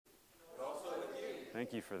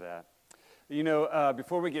Thank you for that. You know,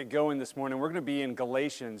 before we get going this morning, we're going to be in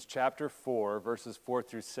Galatians chapter 4, verses 4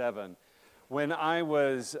 through 7. When I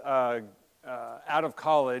was out of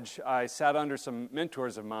college, I sat under some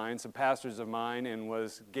mentors of mine, some pastors of mine, and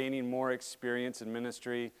was gaining more experience in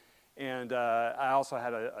ministry. And I also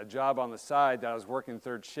had a job on the side that I was working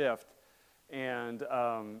third shift. And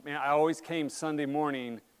I always came Sunday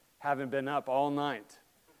morning having been up all night.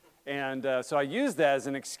 And so I used that as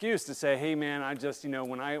an excuse to say, hey, man, I just,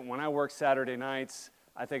 when I work Saturday nights,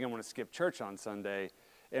 I think I'm going to skip church on Sunday.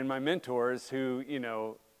 And my mentors, who,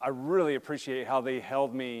 I really appreciate how they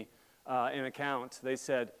held me in account, they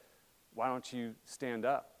said, why don't you stand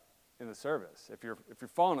up in the service? If you're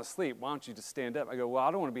falling asleep, why don't you just stand up? I go, well,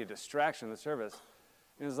 I don't want to be a distraction in the service.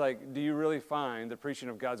 And it's like, do you really find the preaching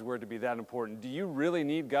of God's word to be that important? Do you really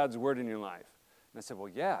need God's word in your life? And I said, well,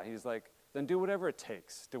 yeah. He's like, then do whatever it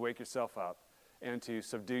takes to wake yourself up and to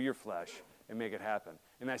subdue your flesh and make it happen.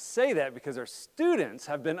 And I say that because our students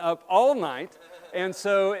have been up all night, and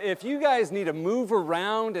so if you guys need to move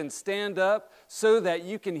around and stand up so that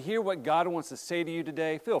you can hear what God wants to say to you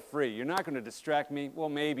today, feel free. You're not going to distract me. Well,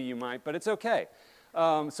 maybe you might, but it's okay.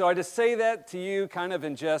 So I just say that to you kind of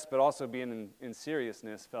in jest, but also being in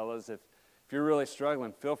seriousness, fellas. If you're really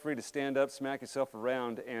struggling, feel free to stand up, smack yourself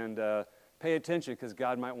around, and pay attention, because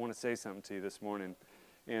God might want to say something to you this morning.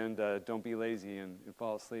 And don't be lazy and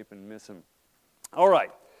fall asleep and miss him. All right.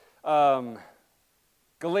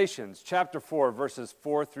 Galatians chapter 4, verses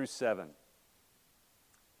 4 through 7.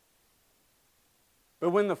 But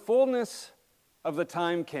when the fullness of the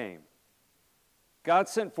time came, God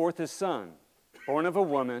sent forth his Son, born of a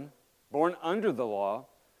woman, born under the law,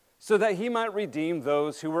 so that he might redeem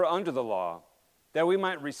those who were under the law, that we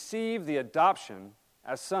might receive the adoption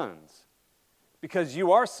as sons. Because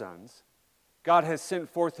you are sons, God has sent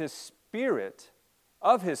forth his Spirit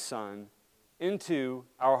of his Son into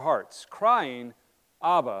our hearts, crying,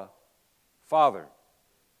 Abba, Father.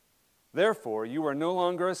 Therefore, you are no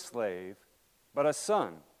longer a slave, but a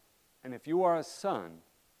son. And if you are a son,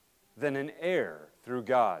 then an heir through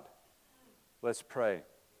God. Let's pray.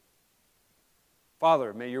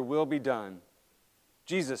 Father, may your will be done.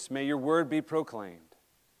 Jesus, may your word be proclaimed.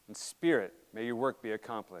 And Spirit, may your work be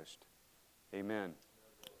accomplished. Amen.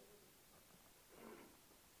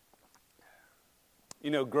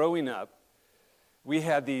 Growing up, we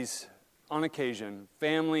had these, on occasion,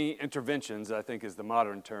 family interventions, I think is the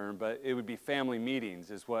modern term, but it would be family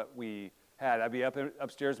meetings is what we had. I'd be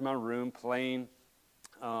upstairs in my room playing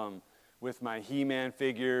with my He-Man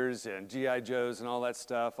figures and G.I. Joes and all that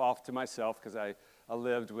stuff off to myself, because I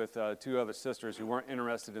lived with two other sisters who weren't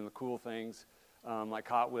interested in the cool things. Like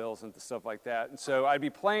Hot Wheels and stuff like that. And so I'd be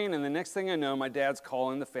playing, and the next thing I know, my dad's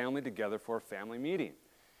calling the family together for a family meeting.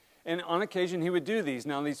 And on occasion, he would do these.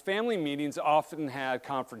 Now, these family meetings often had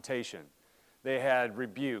confrontation. They had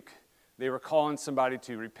rebuke. They were calling somebody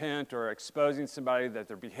to repent or exposing somebody that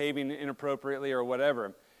they're behaving inappropriately or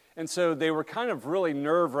whatever. And so they were kind of really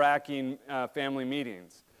nerve-wracking family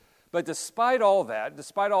meetings. But despite all that,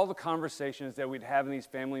 despite all the conversations that we'd have in these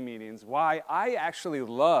family meetings, why I actually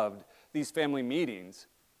loved these family meetings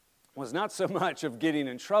was not so much of getting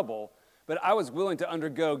in trouble, but I was willing to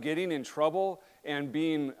undergo getting in trouble and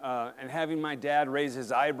having my dad raise his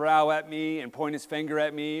eyebrow at me and point his finger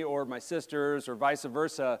at me, or my sisters, or vice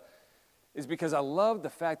versa, is because I loved the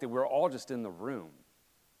fact that we were all just in the room.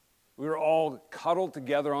 We were all cuddled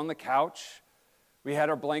together on the couch. We had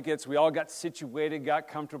our blankets. We all got situated, got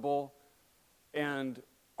comfortable, and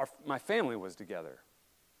my family was together.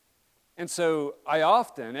 And so I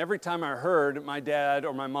often, every time I heard my dad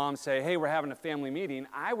or my mom say, hey, we're having a family meeting,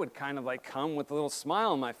 I would kind of like come with a little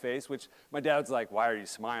smile on my face, which my dad's like, why are you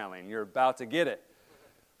smiling? You're about to get it.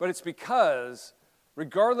 But it's because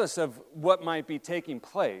regardless of what might be taking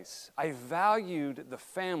place, I valued the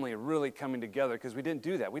family really coming together, because we didn't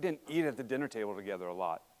do that. We didn't eat at the dinner table together a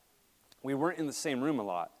lot. We weren't in the same room a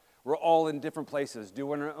lot. We're all in different places,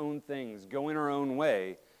 doing our own things, going our own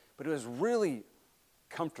way. But it was really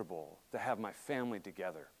comfortable to have my family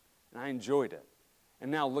together, and I enjoyed it.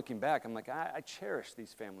 And now looking back, I'm like, I cherish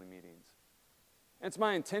these family meetings. And it's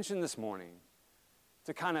my intention this morning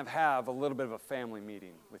to kind of have a little bit of a family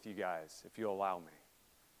meeting with you guys, if you'll allow me,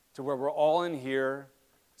 to where we're all in here,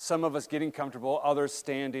 some of us getting comfortable, others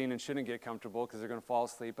standing and shouldn't get comfortable because they're going to fall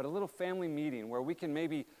asleep, but a little family meeting where we can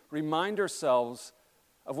maybe remind ourselves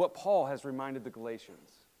of what Paul has reminded the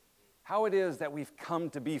Galatians, how it is that we've come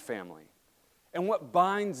to be family, and what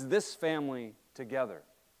binds this family together.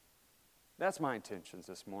 That's my intentions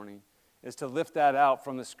this morning, is to lift that out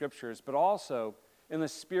from the Scriptures, but also in the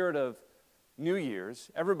spirit of New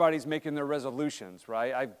Year's, everybody's making their resolutions,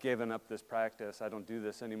 right? I've given up this practice. I don't do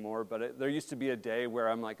this anymore, but there used to be a day where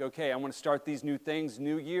I'm like, okay, I want to start these new things,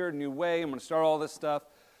 new year, new way. I'm going to start all this stuff.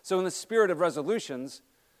 So in the spirit of resolutions,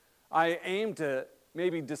 I aim to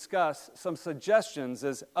maybe discuss some suggestions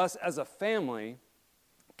as us as a family.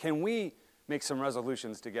 Can we make some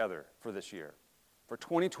resolutions together for this year, for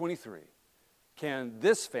 2023? Can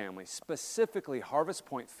this family, specifically Harvest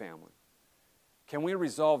Point family, can we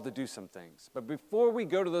resolve to do some things? But before we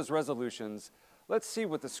go to those resolutions, let's see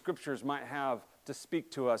what the scriptures might have to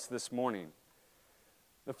speak to us this morning.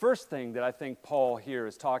 The first thing that I think Paul here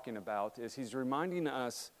is talking about is he's reminding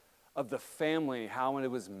us of the family, how it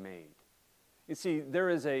was made. You see, there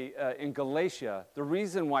is in Galatia, the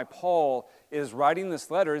reason why Paul is writing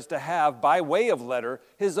this letter is to have, by way of letter,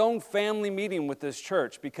 his own family meeting with this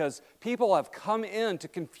church, because people have come in to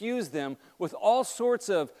confuse them with all sorts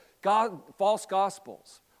of false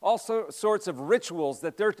gospels, all sorts of rituals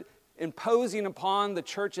that they're imposing upon the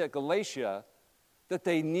church at Galatia that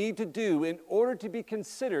they need to do in order to be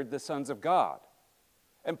considered the sons of God.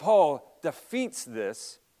 And Paul defeats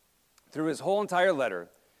this through his whole entire letter.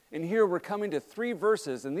 And here we're coming to 3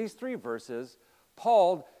 verses. In these 3 verses,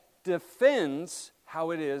 Paul defends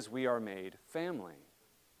how it is we are made family.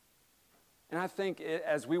 And I think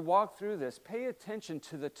as we walk through this, pay attention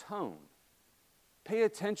to the tone. Pay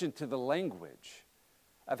attention to the language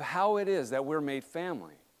of how it is that we're made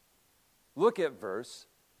family. Look at verse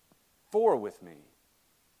 4 with me.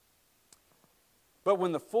 But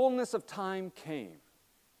when the fullness of time came,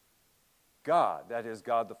 God, that is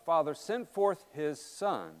God the Father, sent forth his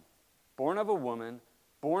Son, born of a woman,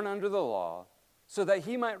 born under the law, so that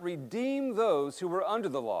he might redeem those who were under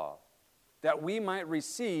the law, that we might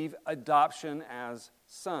receive adoption as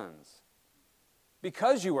sons.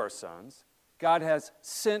 Because you are sons, God has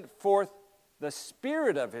sent forth the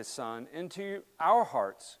Spirit of his Son into our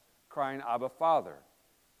hearts, crying, Abba, Father.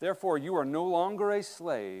 Therefore, you are no longer a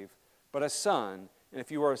slave, but a son, and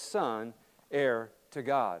if you are a son, heir to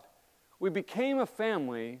God. We became a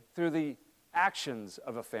family through the actions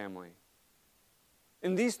of a family.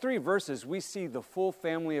 In these 3 verses, we see the full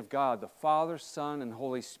family of God, the Father, Son, and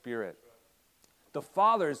Holy Spirit. The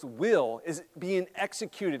Father's will is being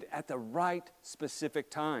executed at the right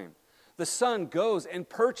specific time. The Son goes and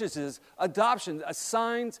purchases adoption,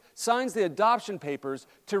 signs the adoption papers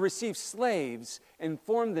to receive slaves and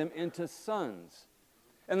form them into sons.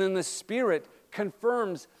 And then the Spirit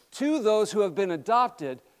confirms to those who have been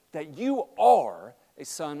adopted that you are a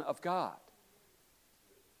son of God.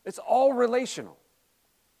 It's all relational.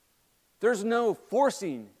 There's no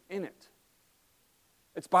forcing in it.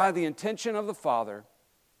 It's by the intention of the Father,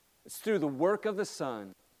 it's through the work of the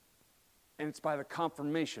Son, and it's by the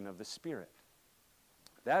confirmation of the Spirit.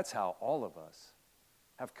 That's how all of us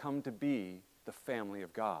have come to be the family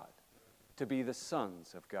of God, to be the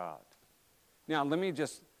sons of God. Now, let me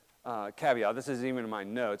just caveat, this isn't even in my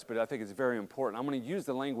notes, but I think it's very important. I'm going to use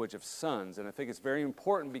the language of sons, and I think it's very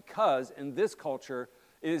important because in this culture,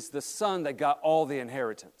 it is the son that got all the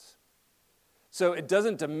inheritance. So it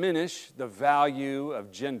doesn't diminish the value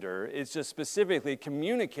of gender. It's just specifically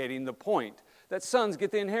communicating the point that sons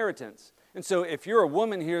get the inheritance. And so if you're a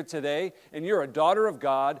woman here today and you're a daughter of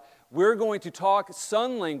God, we're going to talk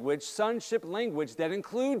son language, sonship language that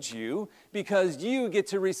includes you because you get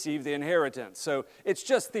to receive the inheritance. So it's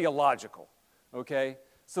just theological, okay?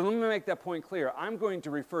 So let me make that point clear. I'm going to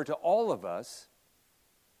refer to all of us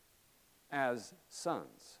as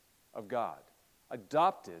sons of God,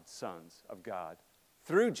 adopted sons of God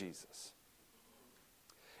through Jesus.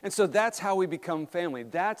 And so that's how we become family.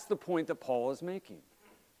 That's the point that Paul is making.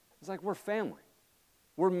 It's like we're family.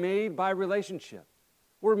 We're made by relationship.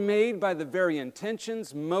 We're made by the very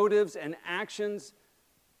intentions, motives, and actions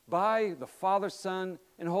by the Father, Son,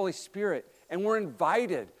 and Holy Spirit. And we're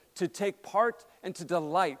invited to take part and to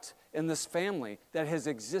delight in this family that has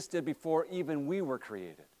existed before even we were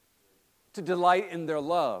created. To delight in their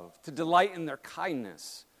love, to delight in their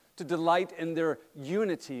kindness, to delight in their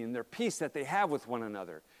unity and their peace that they have with one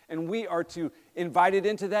another. And we are to invited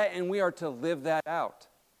into that, and we are to live that out.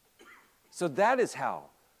 So that is how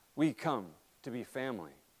we come to be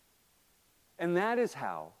family. And that is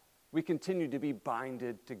how we continue to be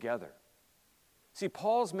binded together. See,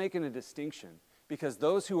 Paul's making a distinction because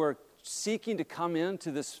those who are seeking to come into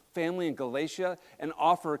this family in Galatia and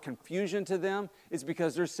offer confusion to them is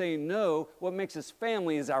because they're saying, no, what makes us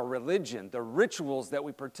family is our religion, the rituals that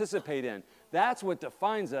we participate in. That's what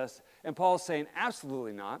defines us. And Paul's saying,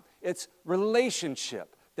 absolutely not. It's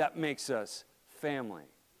relationship that makes us family.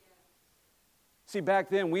 See, back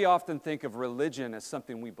then, we often think of religion as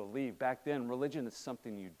something we believe. Back then, religion is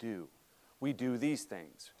something you do. we do these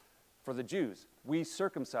things. For the Jews, we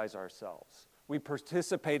circumcise ourselves. We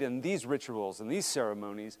participate in these rituals and these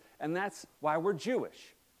ceremonies, and that's why we're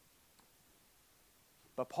Jewish.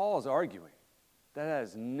 But Paul is arguing that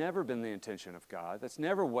has never been the intention of God. That's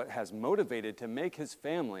never what has motivated to make his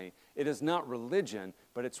family. It is not religion,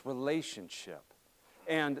 but it's relationship.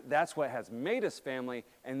 And that's what has made us family,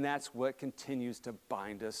 and that's what continues to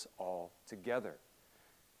bind us all together.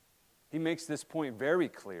 He makes this point very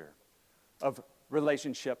clear of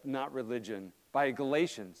relationship, not religion, by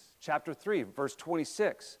Galatians chapter 3, verse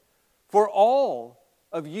 26. For all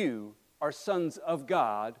of you are sons of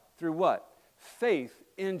God through what? Faith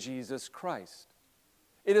in Jesus Christ.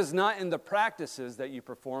 It is not in the practices that you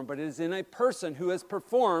perform, but it is in a person who has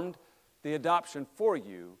performed the adoption for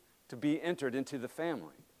you to be entered into the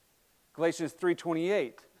family. Galatians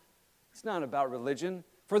 3:28. It's not about religion.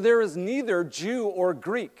 For there is neither Jew or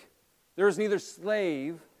Greek. There is neither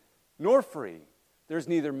slave nor free. There is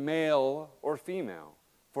neither male or female.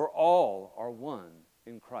 For all are one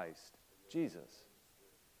in Christ Jesus.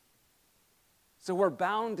 So we're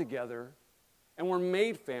bound together and we're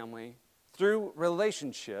made family through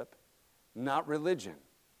relationship, not religion.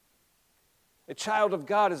 A child of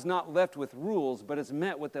God is not left with rules, but is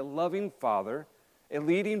met with a loving Father, a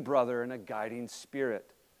leading brother, and a guiding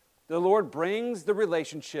Spirit. The Lord brings the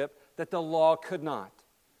relationship that the law could not.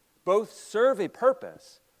 Both serve a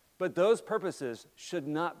purpose, but those purposes should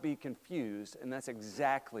not be confused, and that's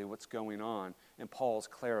exactly what's going on, and Paul's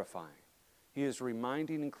clarifying. He is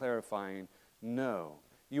reminding and clarifying, no,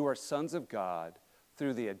 you are sons of God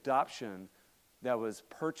through the adoption that was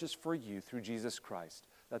purchased for you through Jesus Christ,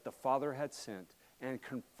 that the Father had sent, and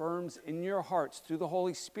confirms in your hearts through the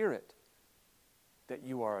Holy Spirit that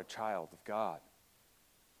you are a child of God.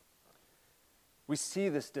 We see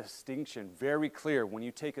this distinction very clear when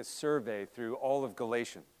you take a survey through all of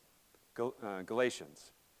Galatians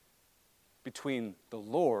between the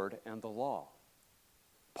Lord and the law.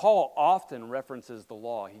 Paul often references the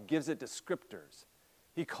law. He gives it descriptors.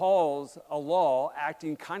 He calls a law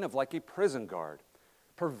acting kind of like a prison guard,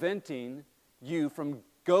 preventing you from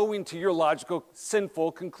going to your logical,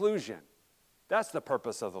 sinful conclusion. That's the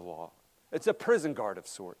purpose of the law. It's a prison guard of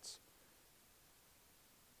sorts.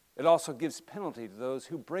 It also gives penalty to those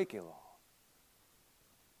who break a law.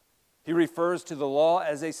 He refers to the law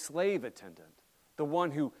as a slave attendant, the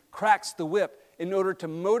one who cracks the whip in order to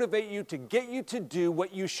motivate you to get you to do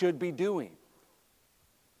what you should be doing.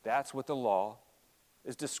 That's what the law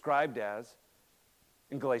is described as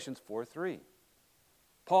in Galatians 4:3.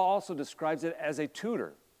 Paul also describes it as a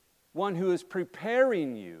tutor, one who is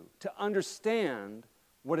preparing you to understand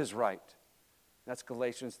what is right. That's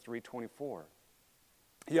Galatians 3:24.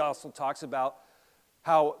 He also talks about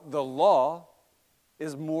how the law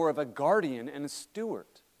is more of a guardian and a steward.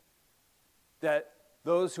 That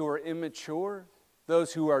those who are immature,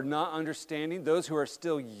 those who are not understanding, those who are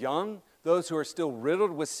still young, those who are still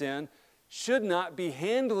riddled with sin, should not be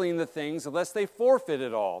handling the things unless they forfeit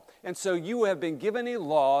it all. And so you have been given a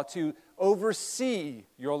law to oversee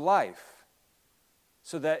your life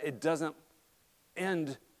so that it doesn't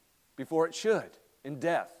end before it should, in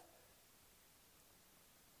death.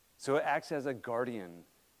 So it acts as a guardian,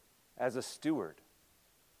 as a steward.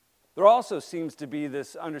 There also seems to be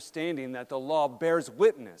this understanding that the law bears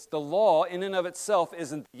witness. The law in and of itself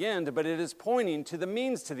isn't the end, but it is pointing to the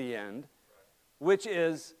means to the end, which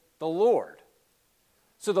is the Lord.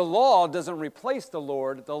 So the law doesn't replace the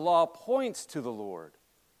Lord, the law points to the Lord.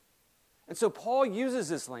 And so Paul uses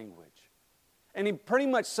this language, and he pretty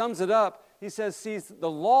much sums it up. He says, see, the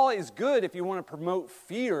law is good if you want to promote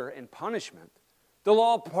fear and punishment. The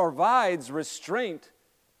law provides restraint,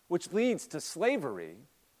 which leads to slavery.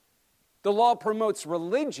 The law promotes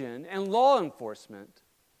religion and law enforcement,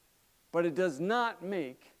 but it does not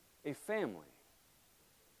make a family.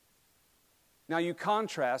 Now you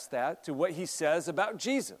contrast that to what he says about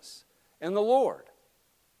Jesus and the Lord.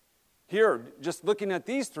 Here, just looking at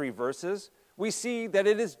these three verses, we see that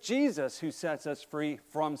it is Jesus who sets us free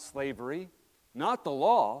from slavery, not the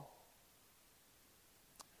law.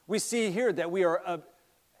 We see here that we are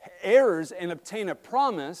heirs and obtain a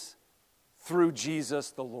promise through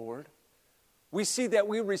Jesus the Lord. We see that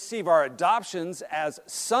we receive our adoptions as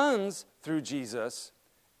sons through Jesus.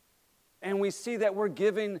 And we see that we're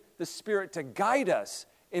giving the Spirit to guide us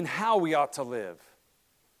in how we ought to live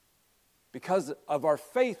because of our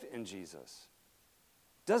faith in Jesus.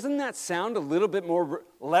 Doesn't that sound a little bit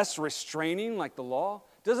less restraining like the law?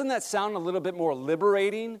 Doesn't that sound a little bit more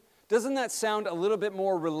liberating? Doesn't that sound a little bit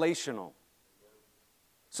more relational?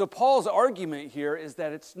 So Paul's argument here is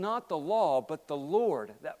that it's not the law, but the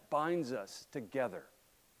Lord that binds us together.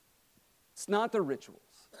 It's not the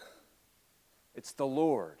rituals. It's the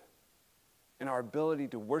Lord and our ability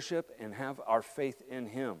to worship and have our faith in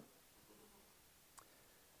Him.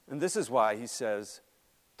 And this is why he says,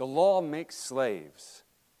 the law makes slaves,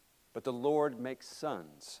 but the Lord makes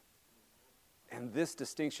sons. And this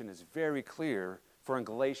distinction is very clear, for in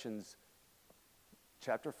Galatians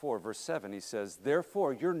chapter 4, verse 7, he says,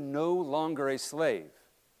 therefore, you're no longer a slave,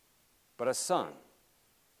 but a son.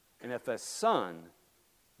 And if a son,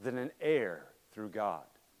 then an heir through God.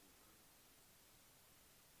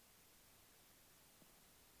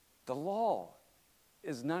 The law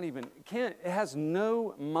is not even, it has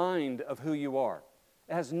no mind of who you are.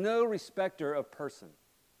 It has no respecter of person.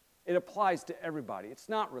 It applies to everybody. It's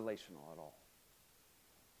not relational at all.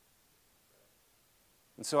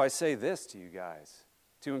 And so I say this to you guys,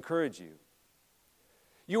 to encourage you.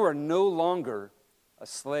 You are no longer a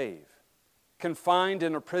slave, confined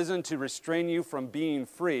in a prison to restrain you from being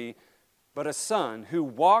free, but a son who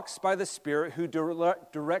walks by the Spirit, who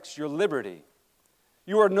directs your liberty.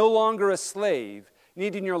 You are no longer a slave,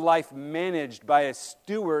 needing your life managed by a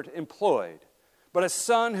steward employed, but a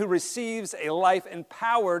son who receives a life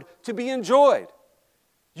empowered to be enjoyed.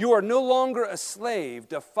 You are no longer a slave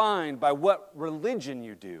defined by what religion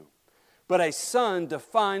you do, but a son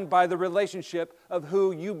defined by the relationship of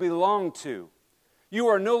who you belong to. You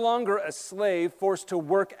are no longer a slave forced to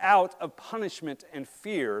work out of punishment and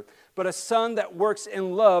fear, but a son that works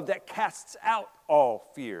in love that casts out all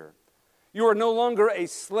fear. You are no longer a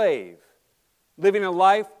slave living a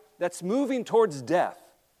life that's moving towards death,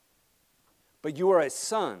 but you are a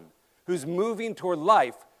son who's moving toward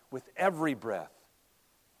life with every breath.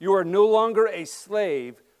 You are no longer a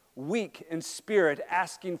slave, weak in spirit,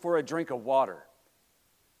 asking for a drink of water,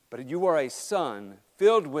 but you are a son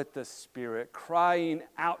filled with the Spirit, crying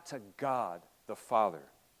out to God the Father.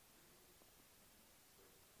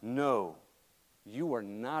 No, you are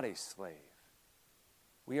not a slave.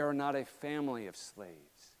 We are not a family of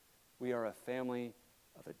slaves. We are a family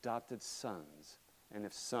of adopted sons, and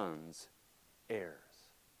if sons, heirs.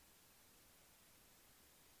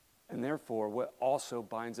 And therefore, what also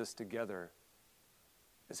binds us together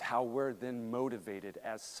is how we're then motivated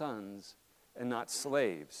as sons and not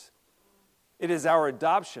slaves. It is our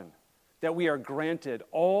adoption that we are granted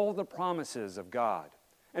all the promises of God.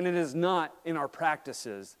 And it is not in our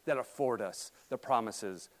practices that afford us the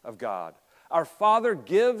promises of God. Our Father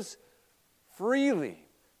gives freely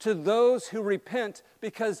to those who repent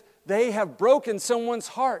because they have broken someone's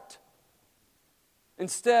heart,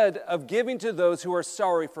 instead of giving to those who are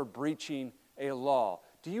sorry for breaching a law.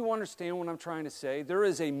 Do you understand what I'm trying to say? There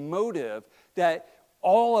is a motive that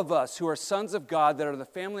all of us who are sons of God, that are the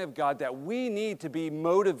family of God, that we need to be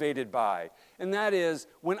motivated by. And that is,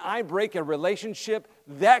 when I break a relationship,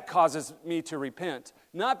 that causes me to repent.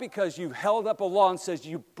 Not because you've held up a law and says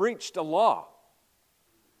you breached a law.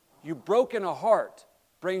 You've broken a heart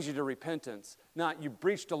brings you to repentance. Not you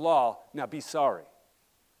breached a law, now be sorry.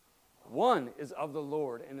 One is of the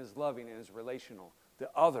Lord and is loving and is relational. The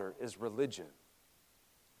other is religion.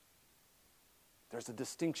 There's a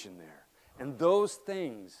distinction there. And those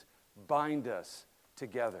things bind us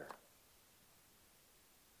together.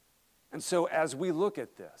 And so as we look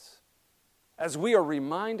at this, as we are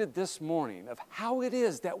reminded this morning of how it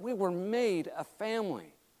is that we were made a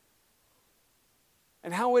family,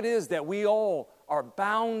 and how it is that we all are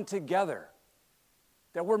bound together,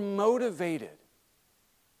 that we're motivated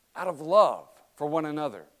out of love for one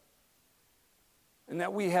another, and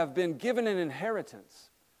that we have been given an inheritance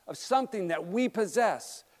of something that we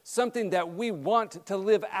possess, something that we want to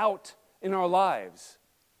live out in our lives,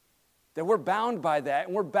 that we're bound by that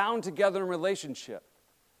and we're bound together in relationship,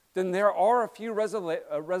 then there are a few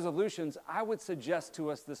resolutions I would suggest to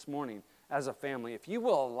us this morning as a family. If you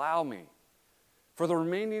will allow me, for the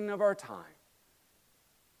remaining of our time,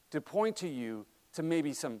 to point to you to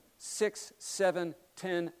maybe some 6, 7,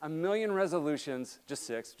 10, a million resolutions, just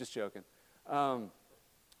 6, just joking,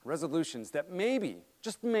 resolutions that maybe,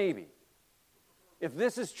 just maybe, if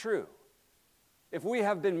this is true, if we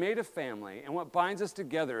have been made a family and what binds us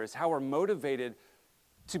together is how we're motivated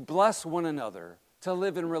to bless one another, to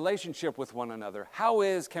live in relationship with one another,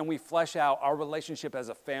 can we flesh out our relationship as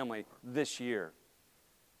a family this year?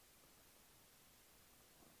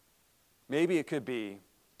 Maybe it could be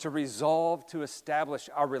to resolve to establish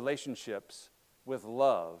our relationships with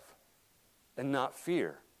love and not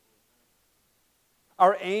fear.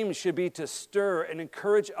 Our aim should be to stir and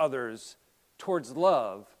encourage others towards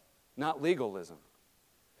love, not legalism.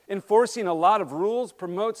 Enforcing a lot of rules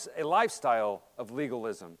promotes a lifestyle of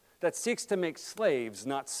legalism that seeks to make slaves,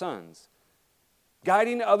 not sons.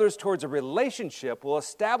 Guiding others towards a relationship will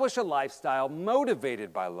establish a lifestyle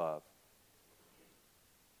motivated by love.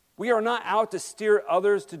 We are not out to steer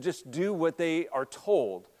others to just do what they are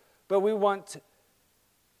told, but we want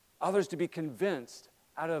others to be convinced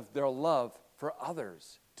out of their love for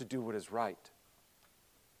others to do what is right.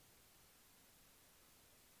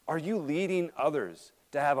 Are you leading others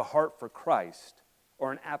to have a heart for Christ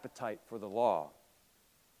or an appetite for the law?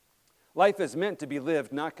 Life is meant to be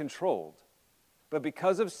lived, not controlled. But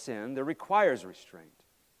because of sin, there requires restraint.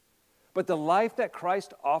 But the life that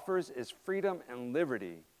Christ offers is freedom and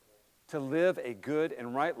liberty to live a good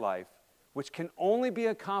and right life, which can only be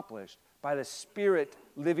accomplished by the Spirit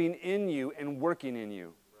living in you and working in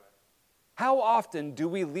you. How often do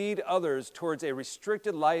we lead others towards a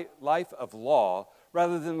restricted life of law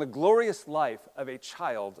rather than the glorious life of a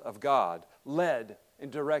child of God, led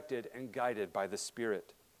and directed and guided by the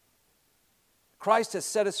Spirit? Christ has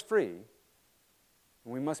set us free,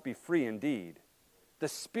 and we must be free indeed. The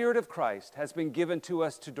Spirit of Christ has been given to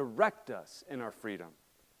us to direct us in our freedom.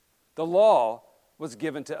 The law was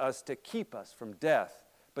given to us to keep us from death,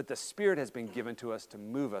 but the Spirit has been given to us to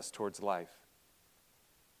move us towards life.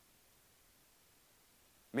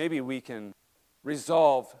 Maybe we can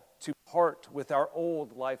resolve to part with our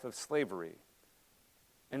old life of slavery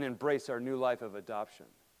and embrace our new life of adoption.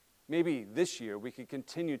 Maybe this year we could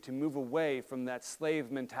continue to move away from that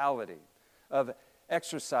slave mentality of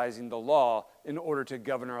exercising the law in order to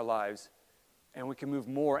govern our lives, and we can move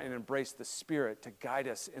more and embrace the Spirit to guide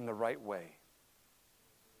us in the right way.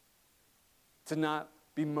 To not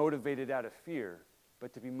be motivated out of fear,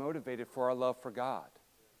 but to be motivated for our love for God.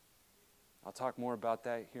 I'll talk more about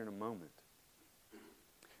that here in a moment.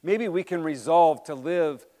 Maybe we can resolve to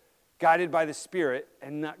live guided by the Spirit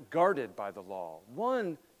and not guarded by the law.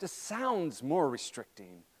 One just sounds more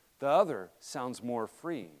restricting. The other sounds more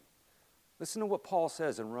freeing. Listen to what Paul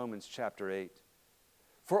says in Romans chapter 8.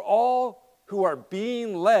 For all who are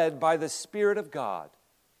being led by the Spirit of God,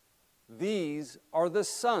 these are the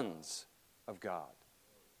sons of God.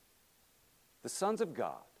 The sons of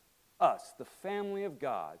God, us, the family of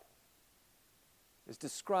God, is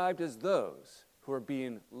described as those who are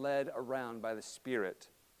being led around by the Spirit,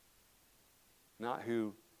 not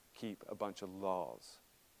who keep a bunch of laws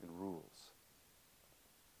and rules.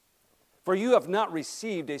 For you have not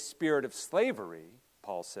received a spirit of slavery,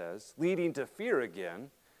 Paul says, leading to fear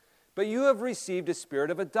again, but you have received a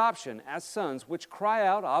spirit of adoption as sons, which cry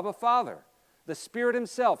out, Abba, Father. The Spirit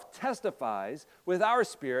Himself testifies with our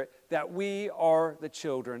spirit that we are the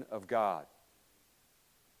children of God.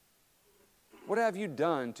 What have you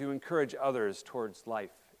done to encourage others towards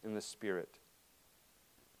life in the Spirit?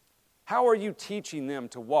 How are you teaching them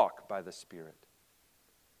to walk by the Spirit?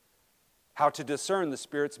 How to discern the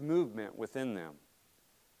Spirit's movement within them?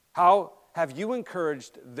 How have you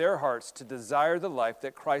encouraged their hearts to desire the life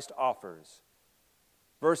that Christ offers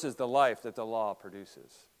versus the life that the law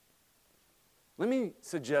produces? Let me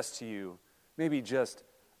suggest to you maybe just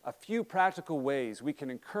a few practical ways we can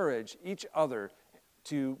encourage each other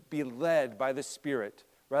to be led by the Spirit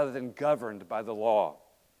rather than governed by the law.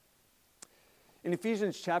 In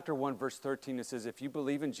Ephesians chapter 1, verse 13, it says, if you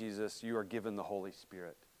believe in Jesus, you are given the Holy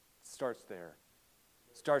Spirit. It starts there.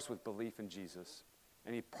 It starts with belief in Jesus.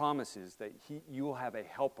 And He promises that you will have a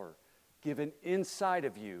helper given inside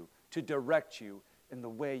of you to direct you in the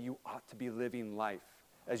way you ought to be living life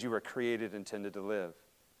as you were created and intended to live.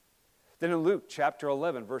 Then in Luke chapter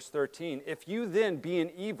 11, verse 13, if you then,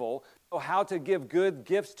 being evil, know how to give good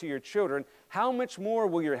gifts to your children, how much more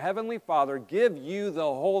will your heavenly Father give you the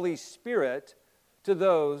Holy Spirit to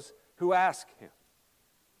those who ask Him?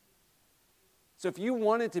 So if you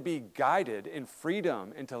wanted to be guided in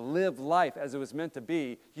freedom and to live life as it was meant to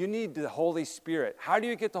be, you need the Holy Spirit. How do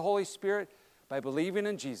you get the Holy Spirit? By believing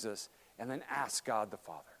in Jesus and then ask God the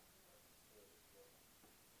Father.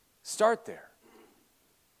 Start there.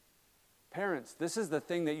 Parents, this is the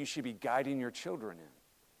thing that you should be guiding your children in.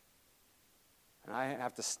 And I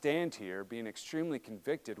have to stand here being extremely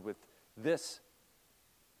convicted with this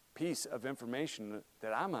piece of information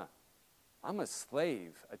that I'm a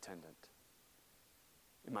slave attendant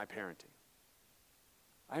in my parenting.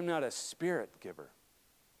 I'm not a spirit giver.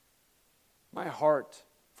 My heart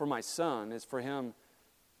for my son is for him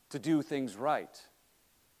to do things right,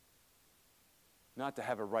 not to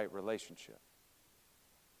have a right relationship.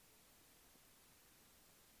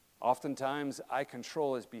 Oftentimes, I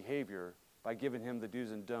control his behavior by giving him the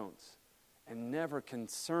do's and don'ts and never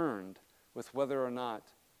concerned with whether or not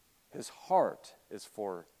his heart is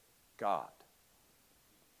for God.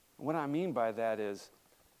 What I mean by that is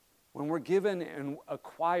when we're given and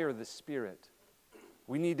acquire the Spirit,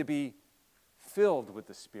 we need to be filled with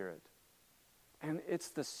the Spirit. And it's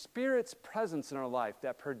the Spirit's presence in our life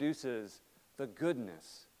that produces the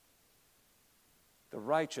goodness, the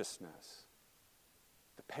righteousness,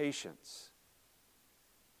 the patience,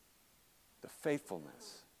 the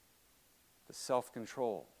faithfulness, the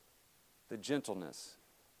self-control, the gentleness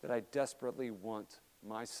that I desperately want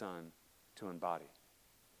my son to embody.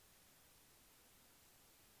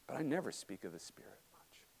 But I never speak of the Spirit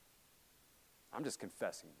much. I'm just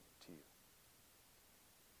confessing to you.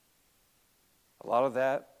 A lot of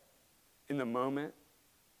that, in the moment,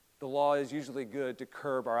 the law is usually good to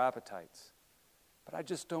curb our appetites. But I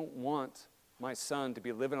just don't want my son to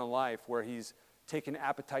be living a life where he's taking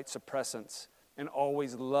appetite suppressants and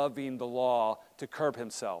always loving the law to curb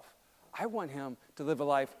himself. I want him to live a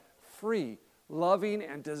life free, loving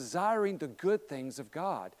and desiring the good things of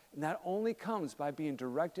God. And that only comes by being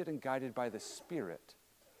directed and guided by the Spirit.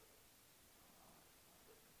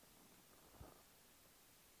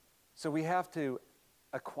 So we have to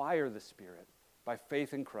acquire the Spirit by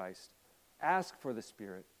faith in Christ, ask for the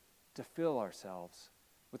Spirit to fill ourselves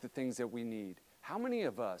with the things that we need. How many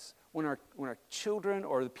of us, when our children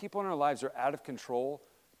or the people in our lives are out of control,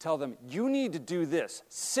 tell them, you need to do this,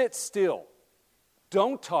 sit still,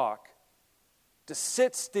 don't talk, just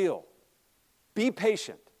sit still, be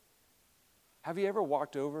patient. Have you ever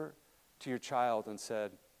walked over to your child and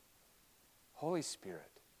said, Holy Spirit,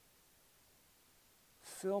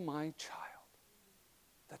 fill my child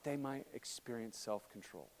that they might experience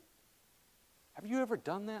self-control? Have you ever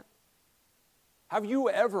done that? Have you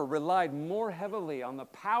ever relied more heavily on the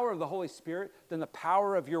power of the Holy Spirit than the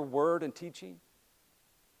power of your word and teaching?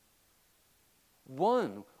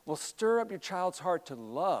 One will stir up your child's heart to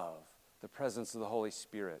love the presence of the Holy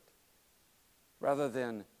Spirit rather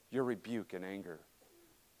than your rebuke and anger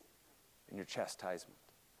and your chastisement.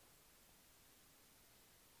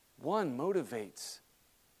 One motivates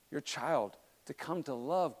your child to come to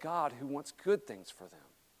love God who wants good things for them,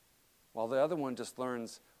 while the other one just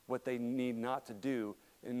learns what they need not to do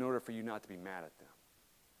in order for you not to be mad at them.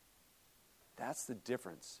 That's the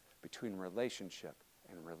difference between relationship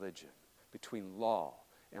and religion, between law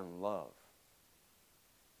and love.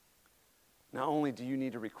 Not only do you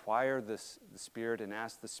need to require the Spirit and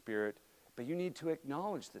ask the Spirit, but you need to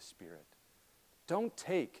acknowledge the Spirit. Don't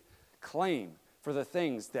take claim for the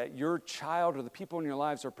things that your child or the people in your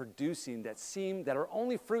lives are producing that are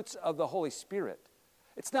only fruits of the Holy Spirit.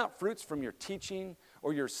 It's not fruits from your teaching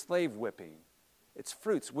or your slave whipping. It's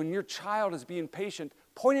fruits when your child is being patient,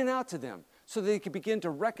 pointing out to them so they can begin to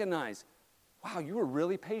recognize, wow, you were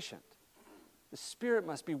really patient. The Spirit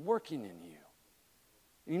must be working in you.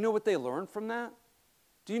 And you know what they learn from that?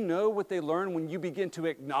 Do you know what they learn when you begin to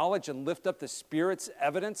acknowledge and lift up the Spirit's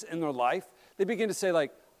evidence in their life? They begin to say,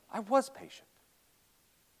 like, I was patient.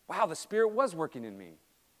 Wow, the Spirit was working in me.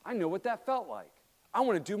 I know what that felt like. I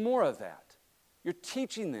want to do more of that. You're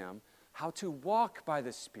teaching them how to walk by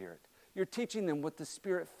the Spirit. You're teaching them what the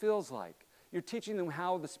Spirit feels like. You're teaching them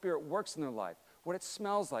how the Spirit works in their life, what it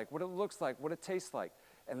smells like, what it looks like, what it tastes like.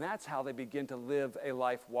 And that's how they begin to live a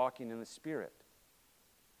life walking in the Spirit.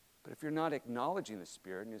 But if you're not acknowledging the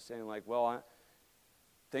Spirit and you're saying like, well,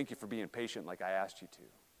 thank you for being patient like I asked you to,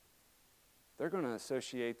 they're going to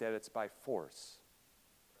associate that it's by force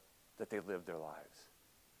that they live their lives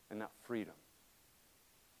and not freedom.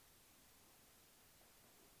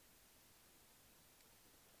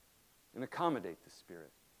 And accommodate the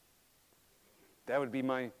Spirit. That would be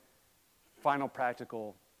my final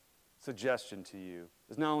practical suggestion to you,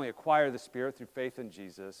 is not only acquire the Spirit through faith in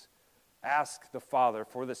Jesus, ask the Father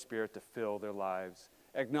for the Spirit to fill their lives,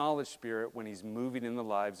 acknowledge Spirit when He's moving in the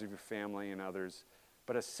lives of your family and others,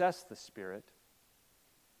 but assess the Spirit,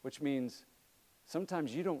 which means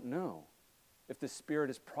sometimes you don't know if the Spirit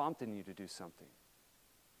is prompting you to do something.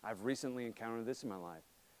 I've recently encountered this in my life.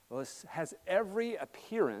 Well, this has every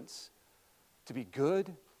appearance to be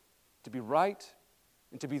good, to be right,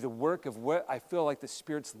 and to be the work of what I feel like the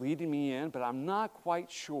Spirit's leading me in, but I'm not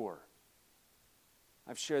quite sure.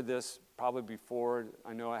 I've shared this probably before.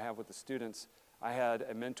 I know I have with the students. I had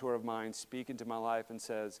a mentor of mine speak into my life and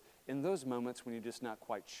says, in those moments when you're just not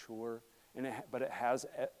quite sure, but it has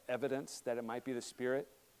evidence that it might be the Spirit,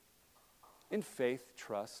 in faith,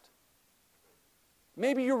 trust.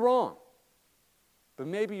 Maybe you're wrong, but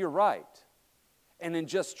maybe you're right. And in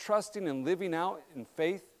just trusting and living out in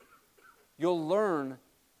faith, you'll learn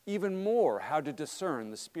even more how to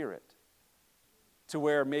discern the Spirit. To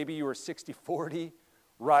where maybe you were 60-40,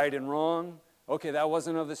 right and wrong. Okay, that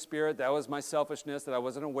wasn't of the Spirit. That was my selfishness that I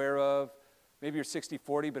wasn't aware of. Maybe you're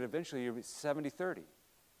 60-40, but eventually you're 70-30,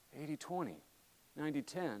 80-20,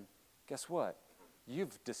 90-10. Guess what?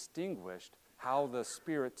 You've distinguished how the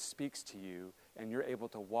Spirit speaks to you, and you're able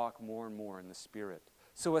to walk more and more in the Spirit.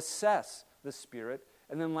 So assess the Spirit,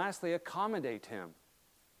 and then lastly, accommodate Him.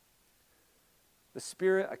 The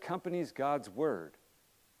Spirit accompanies God's Word.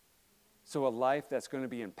 So a life that's going to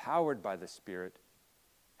be empowered by the Spirit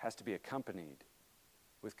has to be accompanied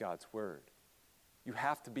with God's Word. You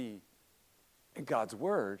have to be in God's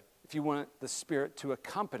Word if you want the Spirit to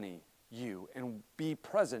accompany you and be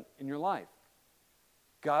present in your life.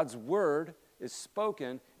 God's Word is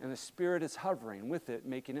spoken, and the Spirit is hovering with it,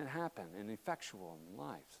 making it happen and effectual in the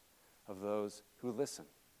lives of those who listen.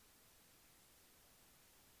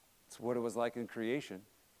 It's what it was like in creation.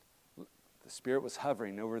 The Spirit was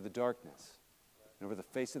hovering over the darkness and over the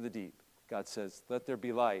face of the deep. God says, let there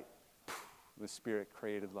be light. The Spirit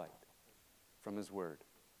created light from His Word.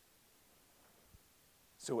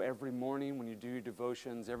 So every morning when you do your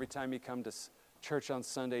devotions, every time you come to church on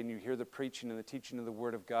Sunday and you hear the preaching and the teaching of the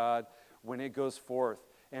Word of God, when it goes forth,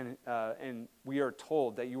 and we are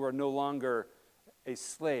told that you are no longer a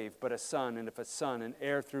slave, but a son, and if a son, an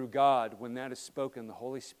heir through God, when that is spoken, the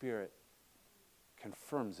Holy Spirit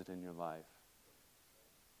confirms it in your life,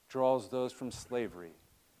 draws those from slavery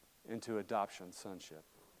into adoption, sonship.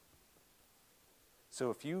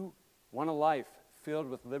 So if you want a life filled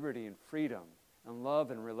with liberty and freedom and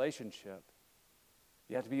love and relationship,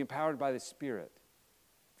 you have to be empowered by the Spirit.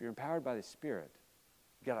 If you're empowered by the Spirit,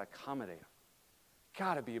 you got to accommodate Him.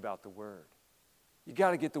 Got to be about the Word. You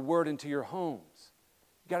got to get the Word into your homes.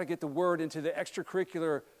 You got to get the Word into the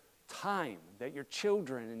extracurricular time that your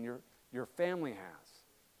children and your family has.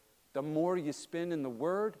 The more you spend in the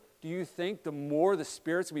Word, do you think the more the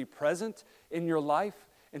Spirit's will be present in your life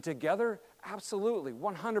and together? Absolutely,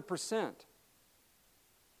 100%.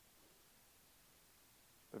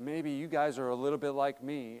 But maybe you guys are a little bit like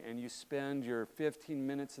me, and you spend your 15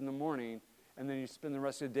 minutes in the morning, and then you spend the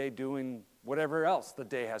rest of the day doing whatever else the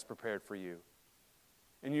day has prepared for you.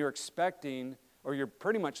 And you're expecting, or you're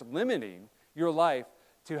pretty much limiting your life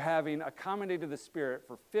to having accommodated the Spirit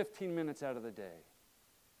for 15 minutes out of the day.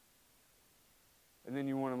 And then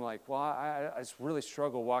you want to like, well, I just really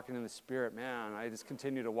struggle walking in the Spirit. Man, I just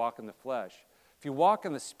continue to walk in the flesh. If you walk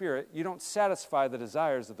in the Spirit, you don't satisfy the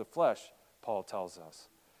desires of the flesh, Paul tells us.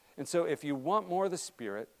 And so if you want more of the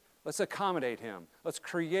Spirit, let's accommodate Him. Let's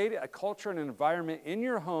create a culture and an environment in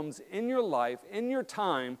your homes, in your life, in your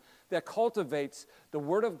time that cultivates the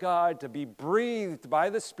Word of God to be breathed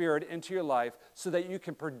by the Spirit into your life so that you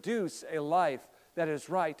can produce a life that is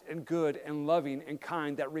right and good and loving and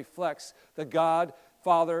kind that reflects the God,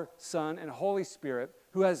 Father, Son, and Holy Spirit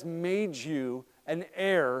who has made you an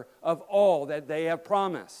heir of all that they have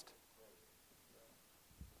promised.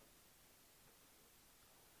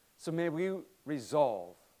 So may we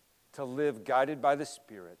resolve to live guided by the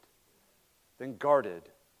Spirit, then guarded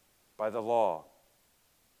by the law.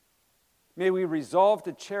 May we resolve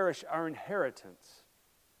to cherish our inheritance,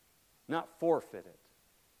 not forfeit it.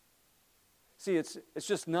 See, it's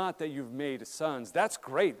just not that you've made sons. That's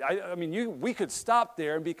great. I mean, we could stop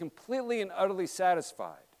there and be completely and utterly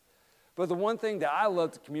satisfied. But the one thing that I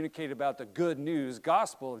love to communicate about the good news,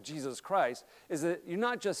 gospel of Jesus Christ, is that you're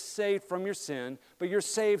not just saved from your sin, but you're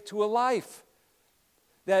saved to a life.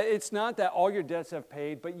 That it's not that all your debts have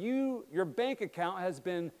paid, but your bank account has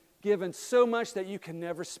been given so much that you can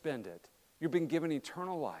never spend it. You've been given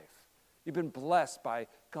eternal life. You've been blessed by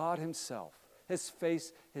God Himself. His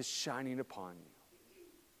face is shining upon you.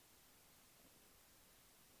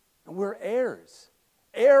 And we're heirs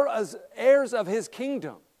of His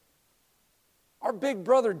kingdom. Our big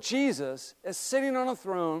brother Jesus is sitting on a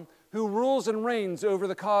throne who rules and reigns over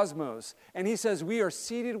the cosmos. And He says we are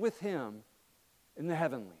seated with Him in the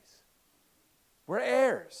heavenlies. We're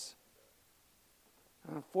heirs.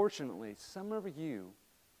 And unfortunately, some of you,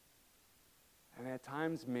 and at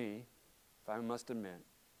times me, if I must admit,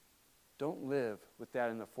 don't live with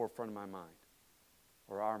that in the forefront of my mind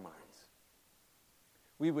or our minds.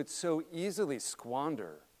 We would so easily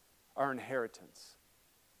squander our inheritance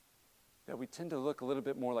that we tend to look a little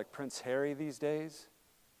bit more like Prince Harry these days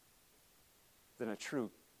than a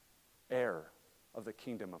true heir of the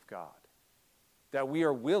kingdom of God. That we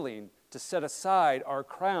are willing to set aside our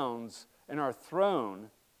crowns and our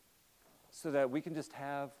throne so that we can just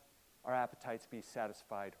have our appetites be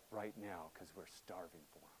satisfied right now because we're starving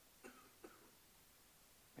for them.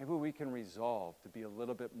 Maybe we can resolve to be a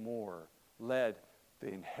little bit more led the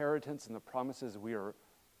inheritance and the promises we are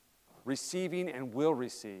receiving and will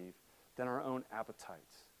receive than our own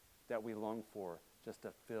appetites that we long for just to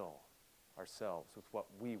fill ourselves with what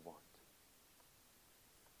we want.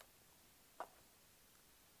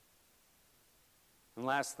 And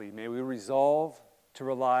lastly, may we resolve to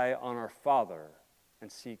rely on our Father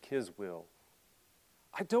and seek His will.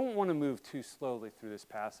 I don't want to move too slowly through this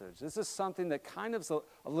passage. This is something that kind of is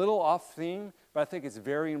a little off theme, but I think it's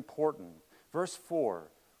very important. Verse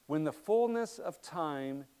 4, when the fullness of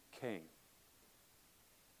time came.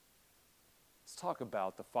 Let's talk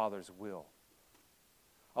about the Father's will.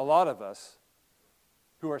 A lot of us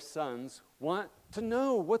who are sons want to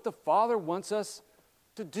know what the Father wants us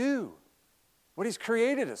to do, what He's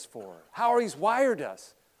created us for, how He's wired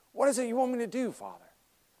us. What is it you want me to do, Father?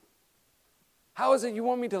 How is it you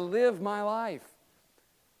want me to live my life?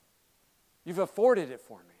 You've afforded it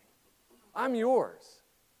for me. I'm yours.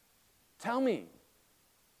 Tell me.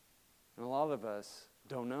 And a lot of us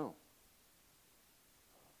don't know.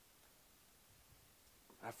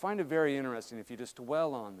 I find it very interesting if you just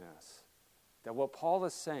dwell on this, that what Paul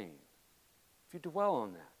is saying, if you dwell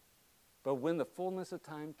on that, but when the fullness of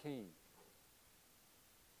time came,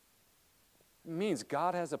 it means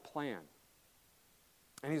God has a plan.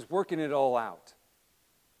 And He's working it all out.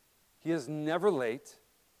 He is never late,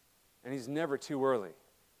 and He's never too early.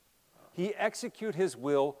 He executes His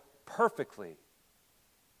will perfectly.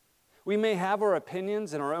 We may have our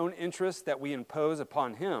opinions and our own interests that we impose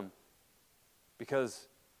upon Him because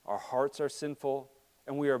our hearts are sinful,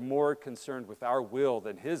 and we are more concerned with our will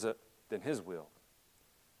than His will.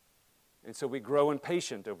 And so we grow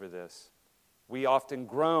impatient over this. We often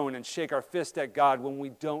groan and shake our fist at God when we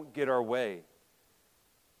don't get our way.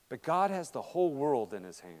 But God has the whole world in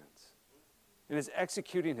His hands and is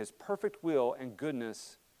executing His perfect will and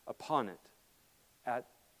goodness upon it at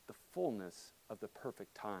the fullness of the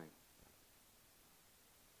perfect time.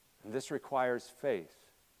 And this requires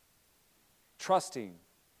faith, trusting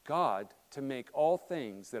God to make all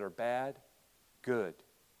things that are bad, good.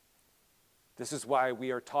 This is why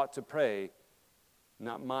we are taught to pray,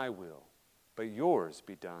 not my will, but yours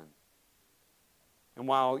be done. And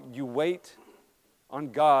while you wait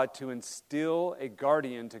on God to instill a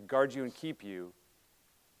guardian to guard you and keep you,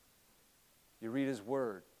 you read His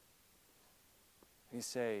Word. And you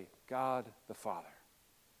say, God the Father,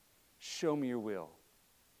 show me your will.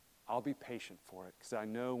 I'll be patient for it because I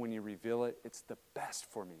know when you reveal it, it's the best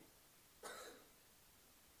for me.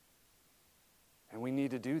 And we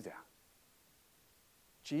need to do that.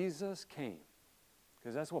 Jesus came,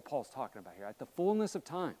 because that's what Paul's talking about here, at the fullness of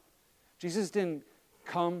time. Jesus didn't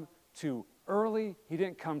come too early. He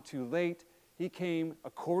didn't come too late. He came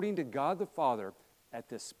according to God the Father at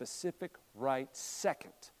this specific right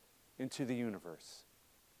second into the universe.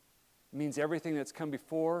 It means everything that's come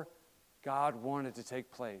before, God wanted to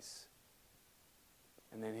take place.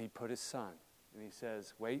 And then He put His Son, and He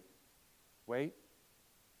says, wait,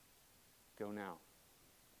 go now.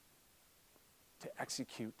 To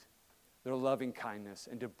execute their loving kindness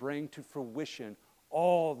and to bring to fruition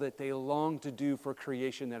all that they long to do for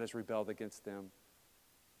creation that has rebelled against them.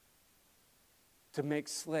 To make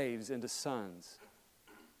slaves into sons.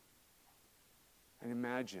 And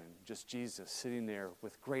imagine just Jesus sitting there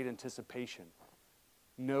with great anticipation,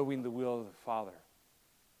 knowing the will of the Father,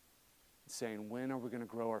 and saying, when are we going to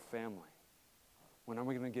grow our family? When are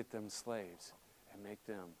we going to get them slaves and make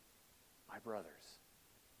them my brothers?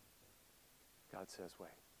 God says, wait.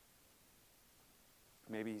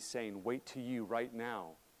 Maybe He's saying, wait to you right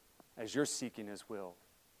now as you're seeking His will.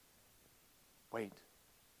 Wait.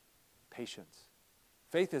 Patience.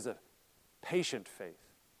 Faith is a patient faith.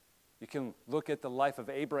 You can look at the life of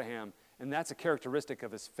Abraham, and that's a characteristic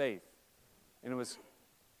of his faith. And it was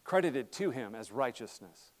credited to him as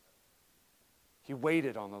righteousness. He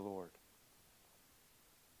waited on the Lord.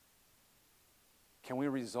 Can we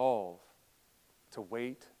resolve to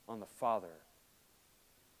wait on the Father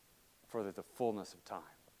for the fullness of time,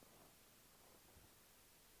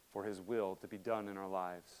 for His will to be done in our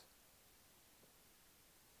lives?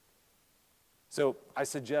 So I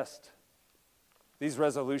suggest these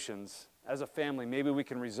resolutions as a family, maybe we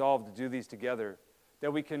can resolve to do these together,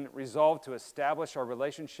 that we can resolve to establish our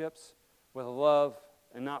relationships with love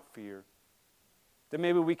and not fear, that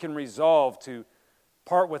maybe we can resolve to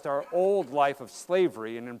part with our old life of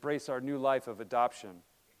slavery and embrace our new life of adoption,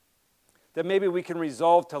 that maybe we can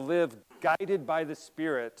resolve to live guided by the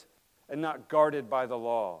Spirit and not guarded by the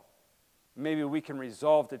law. Maybe we can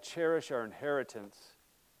resolve to cherish our inheritance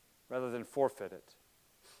rather than forfeit it.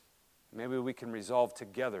 Maybe we can resolve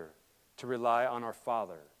together to rely on our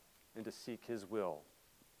Father and to seek His will.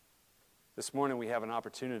 This morning we have an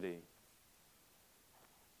opportunity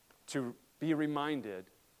to be reminded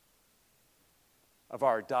of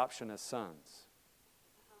our adoption as sons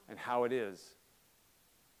and how it is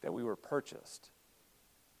that we were purchased,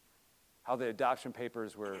 how the adoption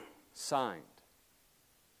papers were signed,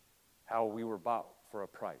 how we were bought for a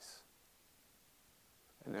price.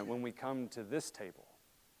 And that when we come to this table,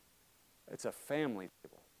 it's a family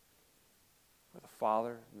table where the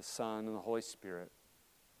Father and the Son and the Holy Spirit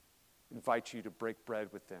invite you to break bread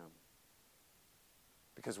with them.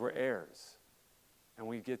 Because we're heirs, and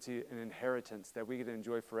we get to an inheritance that we get to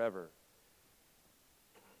enjoy forever.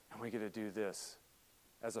 And we get to do this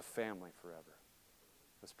as a family forever.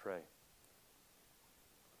 Let's pray.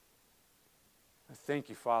 Thank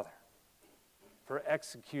you, Father, for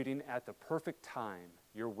executing at the perfect time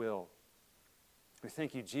your will. We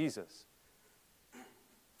thank you, Jesus,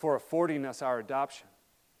 for affording us our adoption.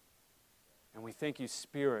 And we thank you,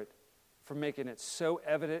 Spirit, for making it so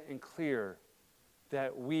evident and clear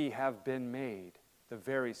that we have been made the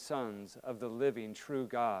very sons of the living, true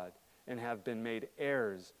God, and have been made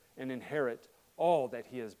heirs and inherit all that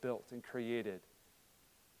he has built and created.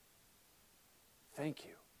 Thank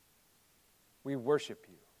you. We worship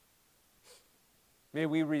you. May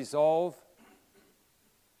we resolve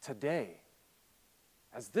today,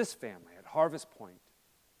 as this family at Harvest Point,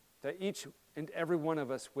 that each and every one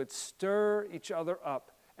of us would stir each other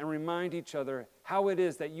up and remind each other how it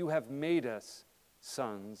is that you have made us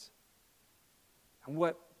sons and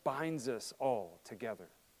what binds us all together.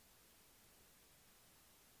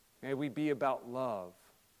 May we be about love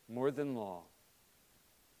more than law.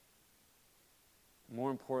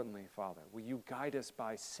 More importantly, Father, will you guide us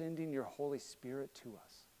by sending your Holy Spirit to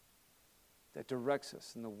us that directs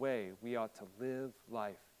us in the way we ought to live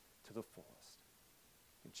life to the fullest.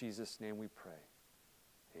 In Jesus' name we pray.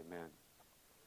 Amen.